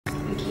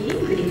Okay,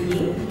 good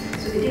evening.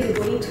 So today we're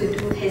going to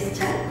do Hess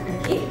Chart.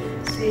 Okay,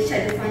 so Hess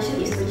Chart, the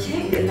function is to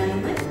check the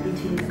alignment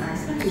between the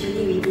eyes.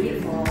 Usually we do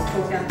it for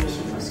diplopia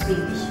patient or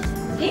screen patient.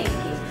 Okay,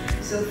 okay.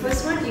 So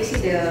first one, you see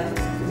the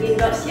green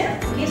dots here.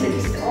 Okay, so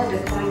this is all the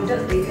point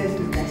dot that you have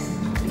to test.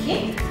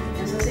 Okay,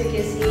 and so you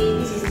can see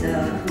this is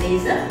the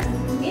laser.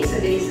 Okay, so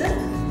there is a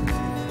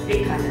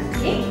red color.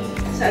 Okay,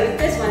 so I will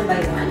test one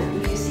by one.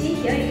 If you see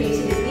here, you can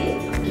see the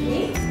green.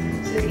 Okay,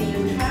 so can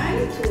you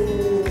try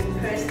to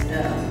press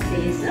the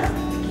laser?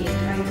 Okay,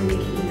 try to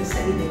make it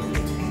intersect with the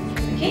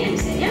green. Okay,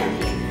 understand? Yeah.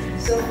 Okay.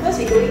 So first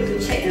we're going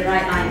to check the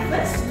right eye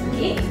first.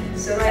 Okay,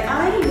 so right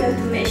eye, you have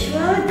to make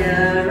sure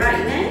the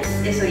red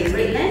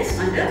lens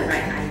on the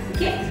right eye.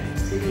 Okay,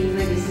 so can you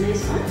wear this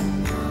lens on?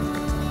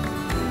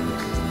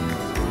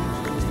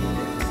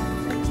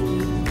 Okay,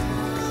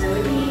 so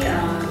already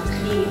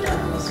clean it up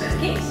also.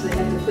 Okay, so you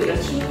have to put your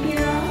chin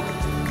here,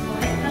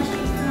 forehead touch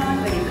in front.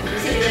 Very good. You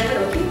see the level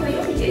okay for you?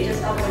 You can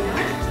just up or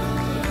down.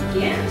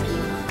 Okay, okay.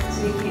 So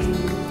you can.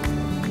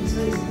 This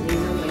one is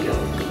laser for you.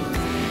 Okay.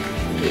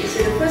 Okay, so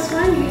the first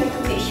one, you have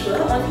to make sure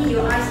only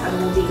your eyes are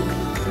moving.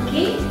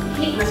 Okay,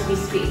 head must be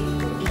straight.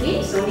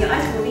 Okay, so your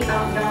eyes moving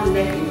up, down,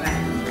 left and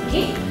right.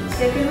 Okay,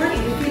 second one,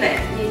 if you feel like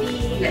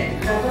maybe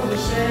like double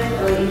vision,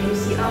 or if you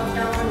see up,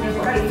 down, left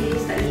or right, you feel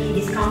slightly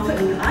discomfort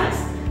in your eyes,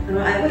 you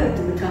have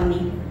to tell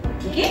me.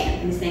 Okay,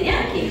 understand?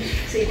 Yeah. Okay,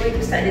 so you're going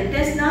to start the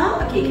test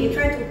now. Okay, can you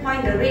try to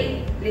point the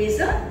red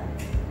laser?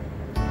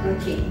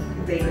 Okay,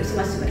 very good. So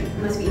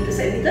must be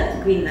intersect with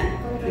the green line.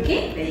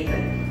 Okay, very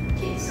good.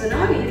 Okay, so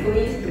now we're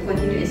going to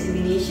continue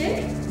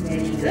examination.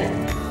 Very good.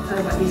 How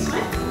about this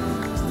one?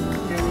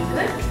 Very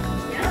good.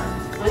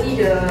 Yeah. Only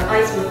the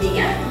eyes moving.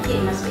 Yeah. Okay,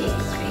 it must be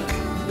straight.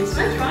 This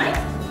one, try.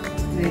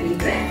 Very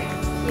good.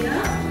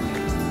 Yeah.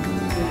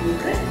 Very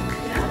good.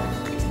 Yeah.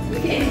 You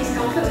get any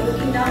discomfort when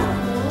looking down?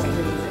 No.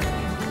 Very good.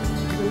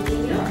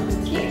 Continue.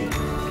 Okay.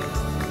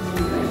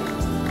 Very good.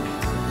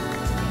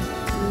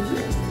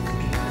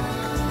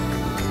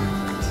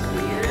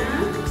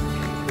 Yeah.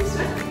 This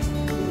one.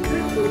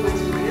 Very good. 2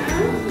 points more. Yeah.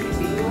 A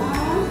bit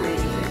more. Very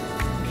good.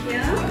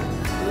 Here.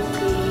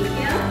 Okay.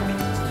 Here.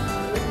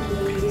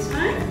 Okay. This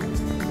one.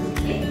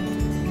 Okay.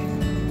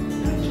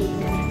 Okay.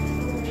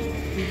 Okay.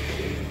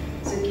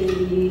 So can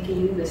you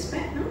move the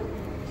spec now?